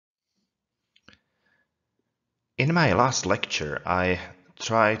In my last lecture, I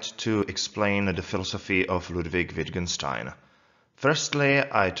tried to explain the philosophy of Ludwig Wittgenstein. Firstly,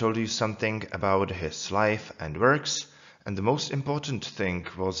 I told you something about his life and works, and the most important thing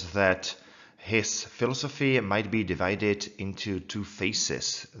was that his philosophy might be divided into two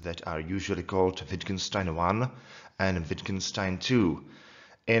phases that are usually called Wittgenstein I and Wittgenstein II.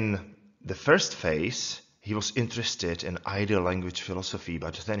 In the first phase, he was interested in ideal language philosophy,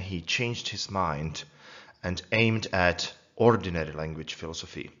 but then he changed his mind and aimed at ordinary language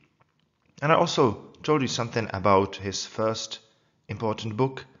philosophy. And I also told you something about his first important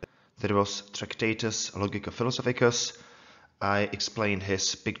book, that was Tractatus Logica Philosophicus. I explained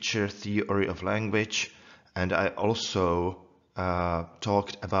his picture theory of language, and I also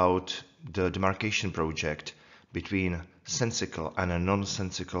talked about the demarcation project between sensical and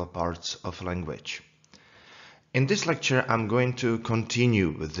nonsensical parts of language. In this lecture, I'm going to continue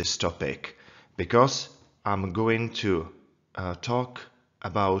with this topic because I'm going to talk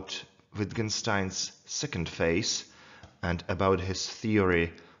about Wittgenstein's second phase and about his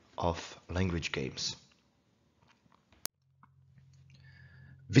theory of language games.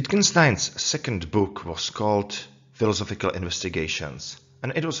 Wittgenstein's second book was called Philosophical Investigations,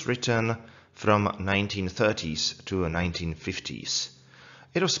 and it was written from 1930s to 1950s.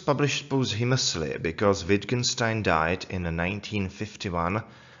 It was published posthumously because Wittgenstein died in 1951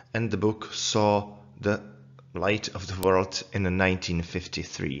 and the book saw the light of the world in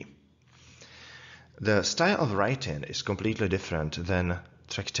 1953. The style of writing is completely different than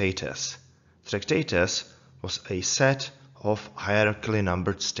Tractatus. Tractatus was a set of hierarchically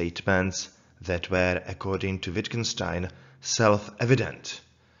numbered statements that were, according to Wittgenstein, self-evident.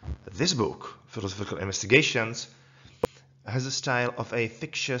 This book, Philosophical Investigations, has a style of a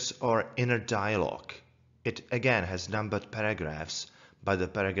fictitious or inner dialogue. It again has numbered paragraphs, but the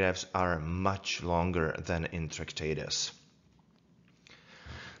paragraphs are much longer than in Tractatus.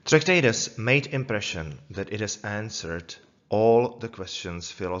 Tractatus made impression that it has answered all the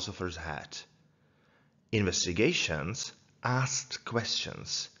questions philosophers had. Investigations asked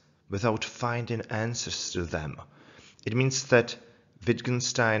questions without finding answers to them. It means that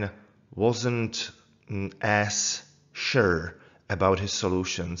Wittgenstein wasn't as sure about his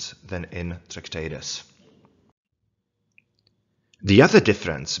solutions than in Tractatus. The other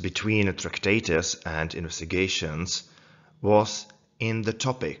difference between Tractatus and Investigations was in the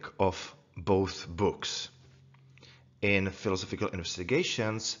topic of both books. In Philosophical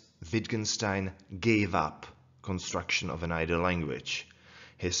Investigations, Wittgenstein gave up construction of an ideal language.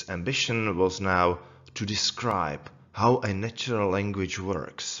 His ambition was now to describe how a natural language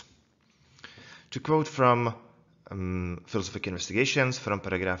works. To quote from Philosophical Investigations from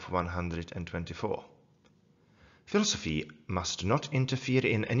paragraph 124. Philosophy must not interfere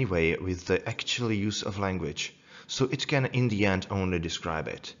in any way with the actual use of language, so it can in the end only describe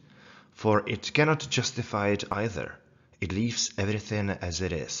it. For it cannot justify it either. It leaves everything as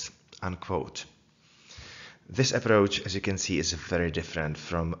it is. Unquote. This approach, as you can see, is very different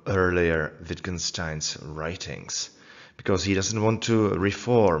from earlier Wittgenstein's writings, because he doesn't want to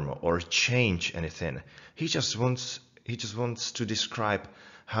reform or change anything. He just wants to describe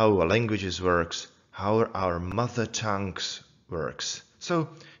how languages works, how our mother tongues works. So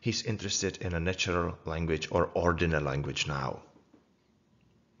he's interested in a natural language or ordinary language now.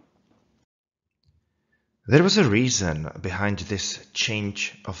 There was a reason behind this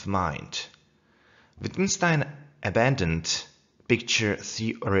change of mind. Wittgenstein abandoned picture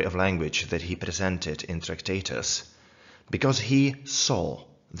theory of language that he presented in Tractatus because he saw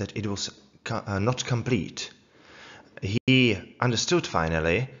that it was not complete. He understood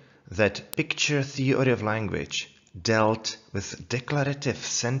finally that picture theory of language dealt with declarative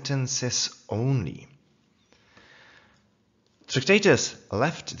sentences only. Tractatus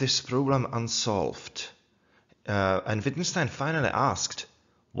left this problem unsolved, and Wittgenstein finally asked,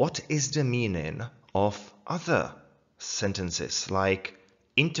 what is the meaning of other sentences like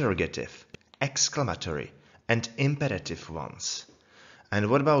interrogative, exclamatory, and imperative ones? And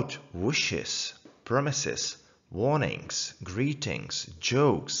what about wishes, promises, warnings, greetings,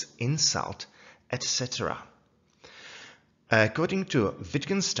 jokes, insult, etc.? According to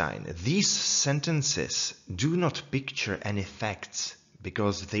Wittgenstein, these sentences do not picture any facts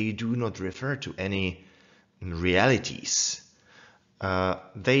because they do not refer to any realities.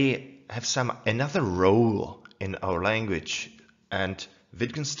 They have another role in our language, and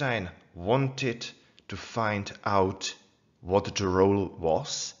Wittgenstein wanted to find out what the role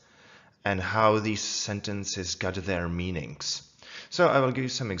was and how these sentences got their meanings. So I will give you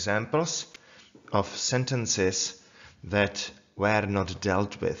some examples of sentences that were not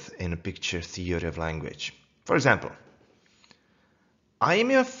dealt with in picture theory of language. For example, I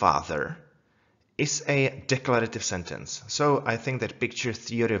am your father is a declarative sentence, so I think that picture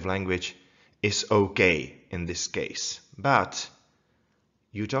theory of language is okay in this case. But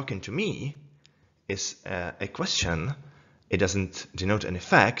you talking to me is a question. It doesn't denote an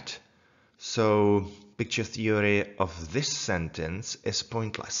effect, so picture theory of this sentence is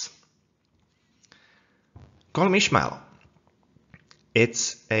pointless. Call me Ishmael.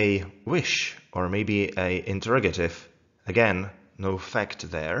 It's a wish or maybe a interrogative. Again, no fact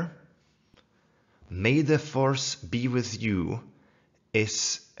there. May the force be with you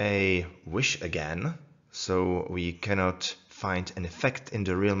is a wish again, so we cannot find an effect in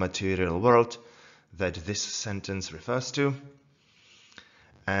the real material world that this sentence refers to.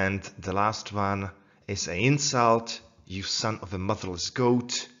 And the last one is an insult, you son of a motherless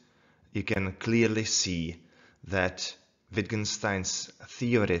goat. You can clearly see that Wittgenstein's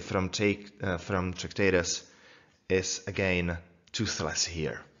theory from Tractatus is again toothless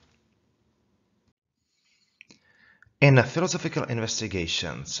here. In philosophical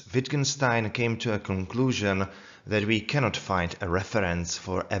investigations, Wittgenstein came to a conclusion that we cannot find a reference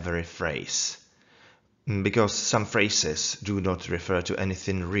for every phrase, because some phrases do not refer to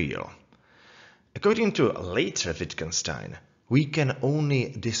anything real. According to later Wittgenstein, we can only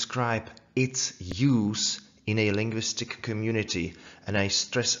describe its use in a linguistic community, and I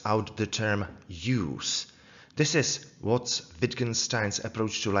stress out the term use. This is what Wittgenstein's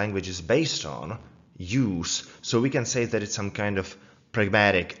approach to language is based on, use. So we can say that it's some kind of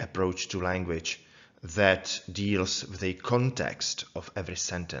pragmatic approach to language that deals with a context of every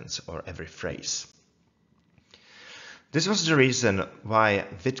sentence or every phrase. This was the reason why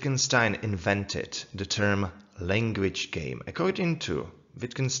Wittgenstein invented the term language game. According to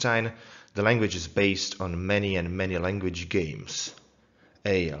Wittgenstein, the language is based on many and many language games.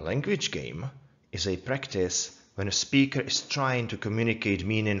 A language game is a practice when a speaker is trying to communicate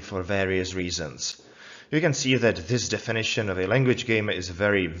meaning for various reasons. You can see that this definition of a language game is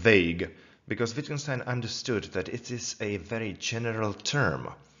very vague, because Wittgenstein understood that it is a very general term.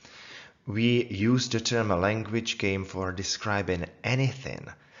 We use the term language game for describing anything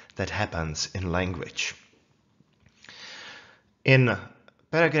that happens in language. In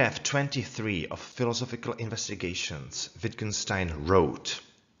paragraph 23 of Philosophical Investigations, Wittgenstein wrote,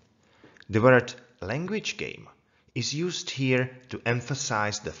 "The word language game is used here to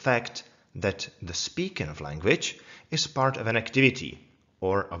emphasize the fact that the speaking of language is part of an activity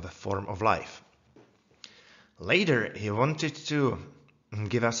or of a form of life." Later, he wanted to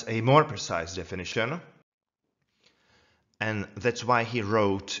give us a more precise definition, and that's why he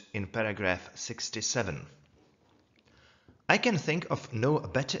wrote in paragraph 67, "I can think of no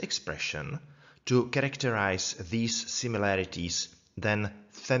better expression to characterize these similarities than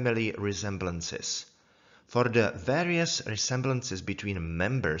family resemblances. For the various resemblances between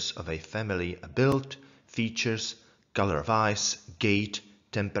members of a family, build, features, color of eyes, gait,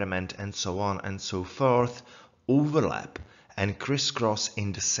 temperament, and so on and so forth, overlap and crisscross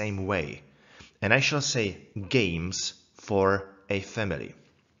in the same way, and I shall say games for a family."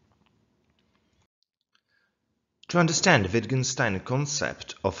 To understand Wittgenstein's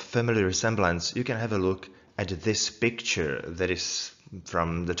concept of family resemblance, you can have a look at this picture that is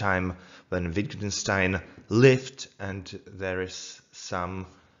from the time when Wittgenstein lived, and there is some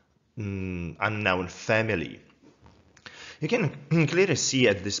unknown family. You can clearly see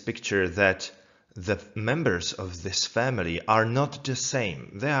at this picture that the members of this family are not the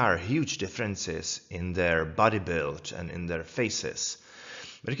same. There are huge differences in their body build and in their faces.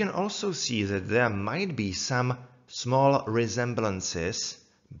 But you can also see that there might be some small resemblances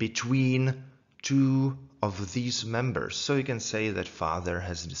between two of these members. So you can say that father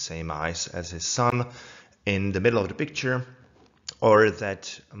has the same eyes as his son in the middle of the picture, or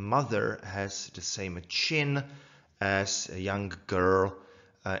that mother has the same chin as a young girl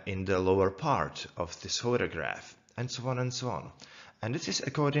in the lower part of this photograph, and so on and so on. And this is,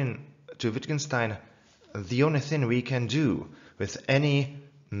 according to Wittgenstein, the only thing we can do with any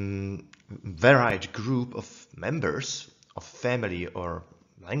varied group of members of family or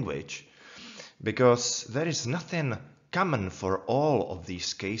language, because there is nothing common for all of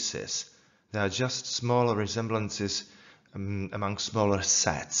these cases. There are just smaller resemblances among smaller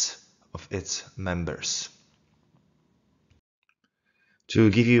sets of its members. To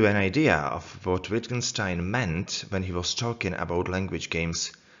give you an idea of what Wittgenstein meant when he was talking about language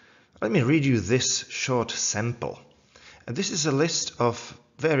games, let me read you this short sample. And this is a list of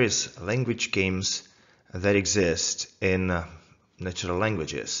various language games that exist in natural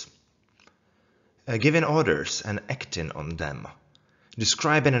languages. Giving orders and acting on them.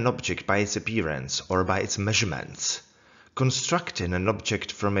 describing an object by its appearance or by its measurements, constructing an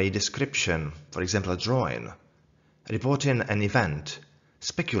object from a description, for example a drawing, reporting an event,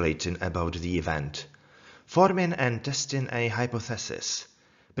 speculating about the event, forming and testing a hypothesis,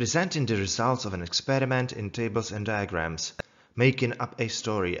 presenting the results of an experiment in tables and diagrams, making up a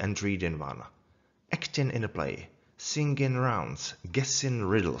story and reading one, acting in a play, singing rounds, guessing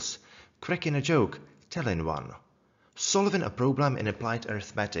riddles, cracking a joke, telling one, solving a problem in applied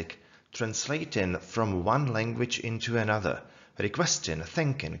arithmetic, translating from one language into another, requesting,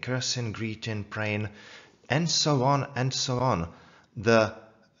 thanking, cursing, greeting, praying, and so on and so on. The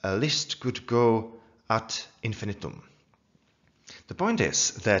list could go ad infinitum. The point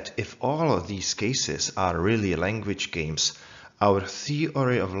is that if all of these cases are really language games, our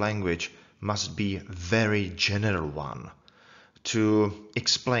theory of language must be a very general one to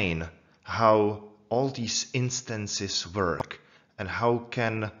explain how all these instances work and how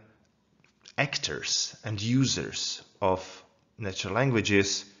can actors and users of natural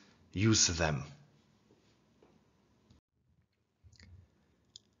languages use them.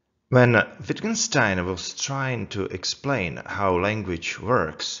 When Wittgenstein was trying to explain how language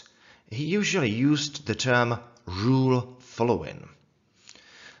works, he usually used the term rule following.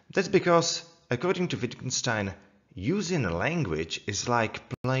 That's because, according to Wittgenstein, using a language is like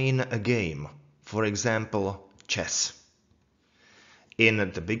playing a game, for example, chess. In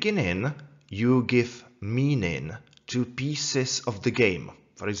the beginning, you give meaning to pieces of the game.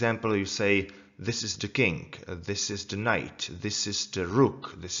 For example, you say, this is the king, this is the knight, this is the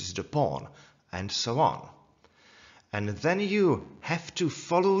rook, this is the pawn, and so on. And then you have to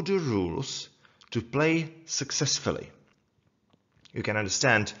follow the rules to play successfully. You can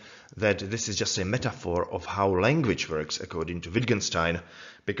understand that this is just a metaphor of how language works according to Wittgenstein,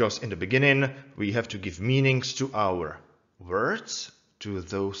 because in the beginning we have to give meanings to our words, to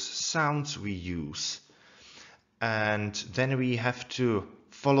those sounds we use, and then we have to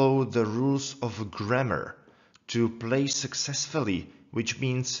follow the rules of grammar to play successfully, which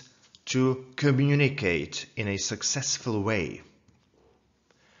means to communicate in a successful way.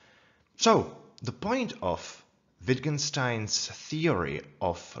 So, the point of Wittgenstein's theory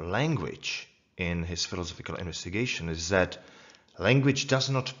of language in his philosophical investigation is that language does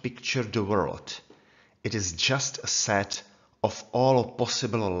not picture the world. It is just a set of all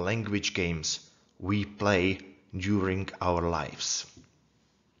possible language games we play during our lives.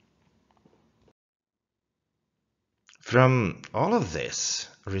 From all of this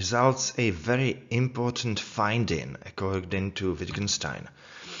results a very important finding according to Wittgenstein,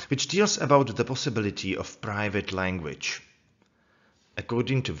 which deals about the possibility of private language.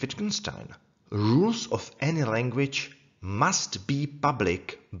 According to Wittgenstein, rules of any language must be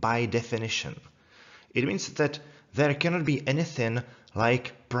public by definition. It means that there cannot be anything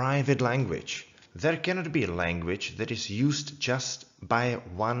like private language. There cannot be a language that is used just by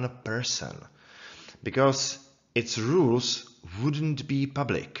one person, because its rules wouldn't be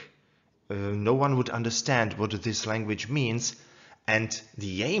public. No one would understand what this language means, and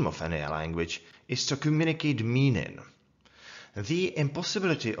the aim of any language is to communicate meaning. The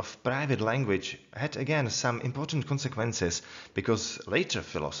impossibility of private language had again some important consequences, because later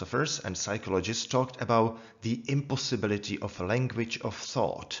philosophers and psychologists talked about the impossibility of a language of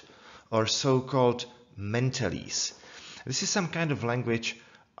thought, or so-called mentalese. This is some kind of language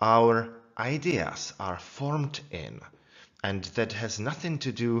our ideas are formed in, and that has nothing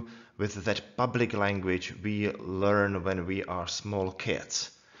to do with that public language we learn when we are small kids.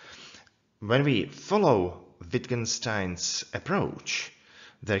 When we follow Wittgenstein's approach,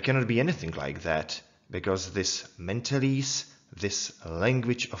 there cannot be anything like that, because this mentalese, this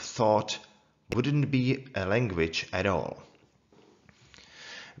language of thought, wouldn't be a language at all.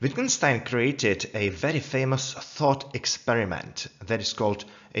 Wittgenstein created a very famous thought experiment that is called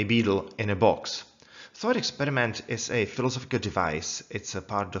a beetle in a box. Thought experiment is a philosophical device. It's a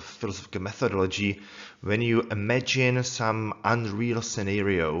part of philosophical methodology when you imagine some unreal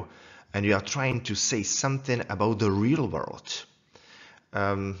scenario and you are trying to say something about the real world.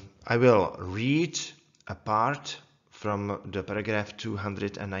 I will read a part from the paragraph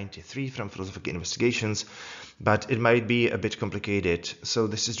 293 from Philosophical Investigations, but it might be a bit complicated. So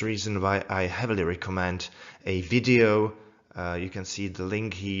this is the reason why I heavily recommend a video. You can see the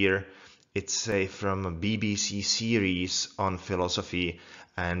link here. It's from a BBC series on philosophy,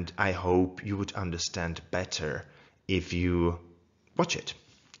 and I hope you would understand better if you watch it.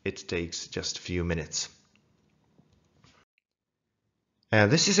 It takes just a few minutes.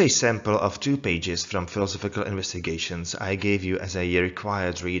 This is a sample of 2 pages from Philosophical Investigations I gave you as a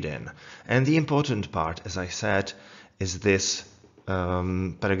required reading. And the important part, as I said, is this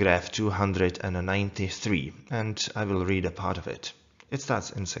paragraph 293, and I will read a part of it. It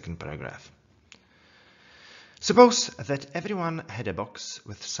starts in second paragraph. Suppose that everyone had a box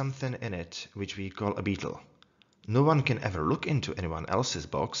with something in it which we call a beetle. No one can ever look into anyone else's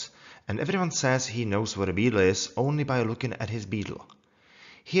box, and everyone says he knows what a beetle is only by looking at his beetle.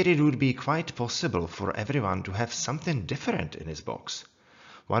 Here it would be quite possible for everyone to have something different in his box.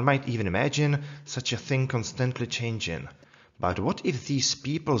 One might even imagine such a thing constantly changing. But what if these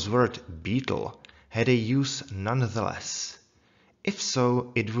people's word beetle had a use nonetheless? If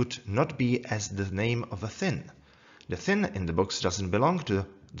so, it would not be as the name of a thing. The thing in the box doesn't belong to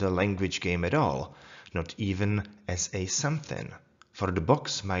the language game at all, not even as a something, for the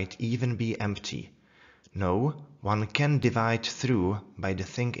box might even be empty. No, one can divide through by the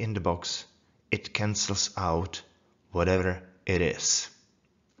thing in the box. It cancels out whatever it is.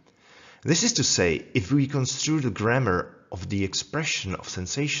 This is to say, if we construe the grammar of the expression of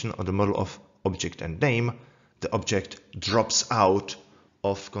sensation on the model of object and name, the object drops out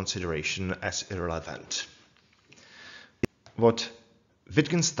of consideration as irrelevant. What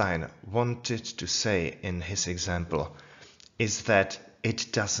Wittgenstein wanted to say in his example is that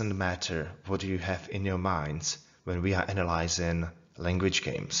it doesn't matter what you have in your minds when we are analyzing language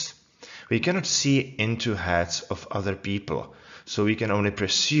games. We cannot see into heads of other people, so we can only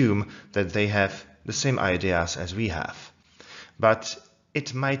presume that they have the same ideas as we have. But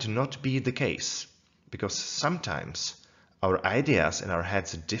it might not be the case, because sometimes our ideas in our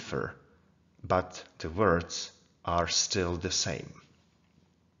heads differ, but the words are still the same.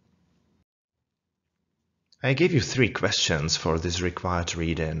 I gave you 3 questions for this required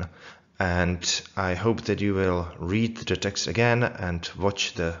reading, and I hope that you will read the text again and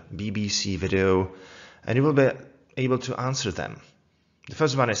watch the BBC video, and you will be able to answer them. The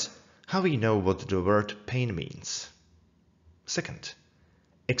first one is how we know what the word pain means. Second,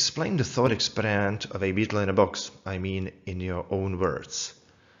 explain the thought experiment of a beetle in a box, I mean in your own words.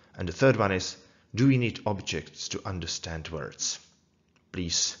 And the third one is, do we need objects to understand words?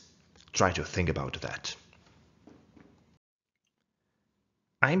 Please try to think about that.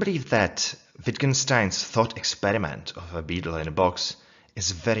 I believe that Wittgenstein's thought experiment of a beetle in a box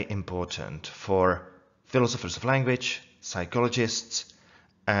is very important for philosophers of language, psychologists,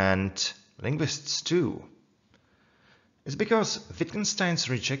 and linguists too. It's because Wittgenstein's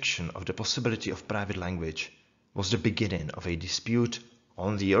rejection of the possibility of private language was the beginning of a dispute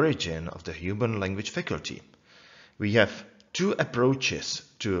on the origin of the human language faculty. We have 2 approaches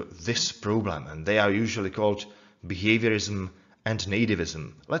to this problem, and they are usually called behaviorism and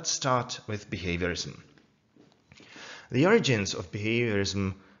nativism. Let's start with behaviorism. The origins of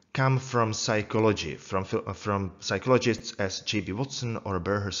behaviorism come from psychology, from psychologists as J.B. Watson or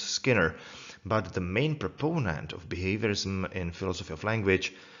Burrhus Skinner, but the main proponent of behaviorism in philosophy of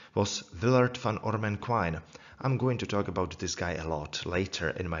language was Willard van Orman Quine. I'm going to talk about this guy a lot later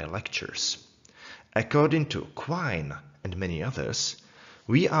in my lectures. According to Quine and many others,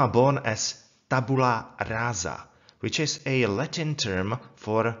 we are born as tabula rasa, which is a Latin term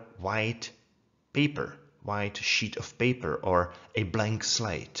for white paper, white sheet of paper, or a blank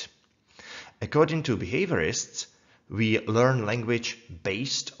slate. According to behaviorists, we learn language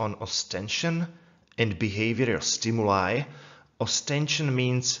based on ostension and behavioral stimuli. Ostension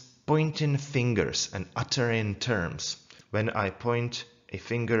means pointing fingers and uttering terms. When I point a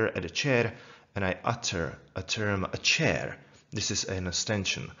finger at a chair and I utter a term, a chair, this is an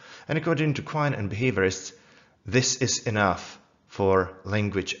ostension. And according to Quine and behaviorists, this is enough for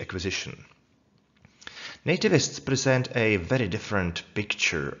language acquisition. Nativists present a very different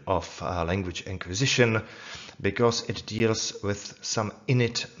picture of language acquisition because it deals with some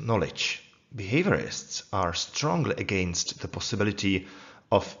innate knowledge. Behaviorists are strongly against the possibility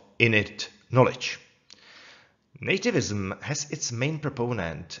of innate knowledge. Nativism has its main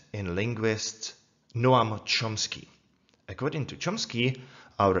proponent in linguist Noam Chomsky. According to Chomsky,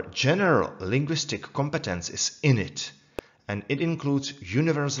 our general linguistic competence is innate, and it includes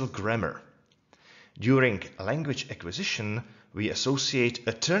universal grammar. During language acquisition, we associate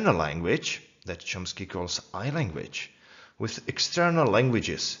eternal language, that Chomsky calls I-language, with external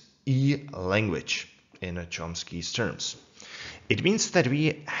languages, E-language, in Chomsky's terms. It means that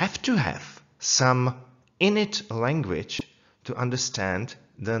we have to have some innate language to understand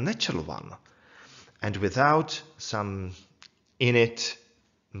the natural one. And without some innate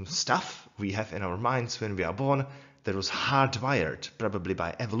stuff we have in our minds when we are born, that was hardwired, probably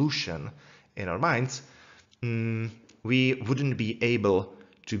by evolution, in our minds, we wouldn't be able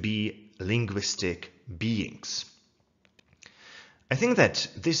to be linguistic beings. I think that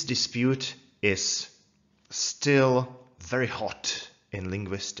this dispute is still very hot in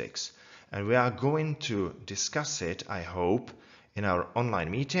linguistics, and we are going to discuss it, I hope, in our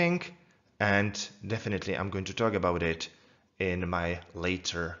online meeting, and definitely I'm going to talk about it in my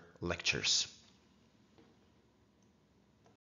later lectures.